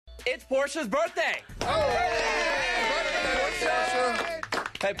It's Porsha's birthday.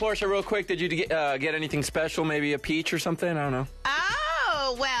 Hey, Porsha, real quick, did you get anything special? Maybe a peach or something? I don't know.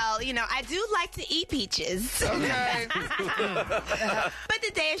 Oh, well, you know, I do like to eat peaches. Okay. But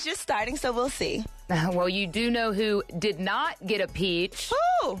the day is just starting, so we'll see. Well, you do know who did not get a peach.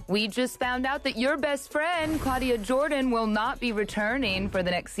 Who? We just found out that your best friend, Claudia Jordan, will not be returning for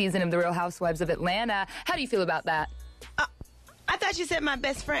the next season of The Real Housewives of Atlanta. How do you feel about that? I thought you said my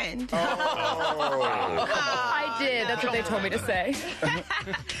best friend. I did. That's what they told me to say.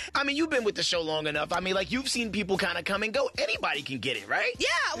 I mean, you've been with the show long enough. I mean, like, you've seen people kind of come and go. Anybody can get it, right? Yeah,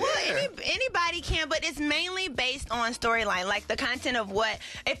 well, anybody can, but it's mainly based on storyline, like the content of what,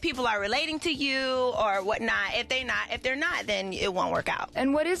 if people are relating to you or whatnot. If they're not, then it won't work out.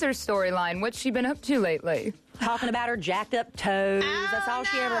 And what is her storyline? What's she been up to lately? Talking about her jacked up toes. That's all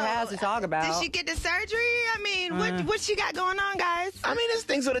she ever has to talk about. Did she get the surgery? I mean, what she got going on, guys? I mean, there's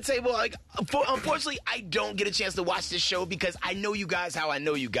things on the table. Like, unfortunately, I don't get a chance to watch this show because I know you guys how I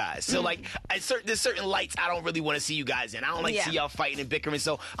know you guys. So, like, there's certain lights I don't really want to see you guys in. I don't like to see y'all fighting and bickering,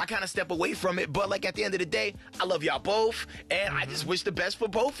 so I kind of step away from it. But, like, at the end of the day, I love y'all both, and I just wish the best for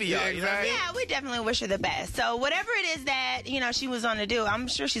both of y'all. You know what I mean? Yeah, we definitely wish her the best. So whatever it is that, you know, she was on to do, I'm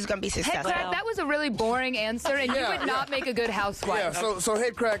sure she's going to be successful. Hey, Craig, that was a a really boring answer, and you would not make a good housewife. Yeah, so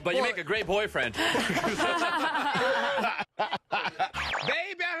hey, Craig. But you make a great boyfriend. Baby,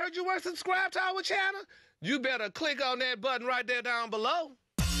 I heard you weren't subscribed to our channel. You better click on that button right there down below.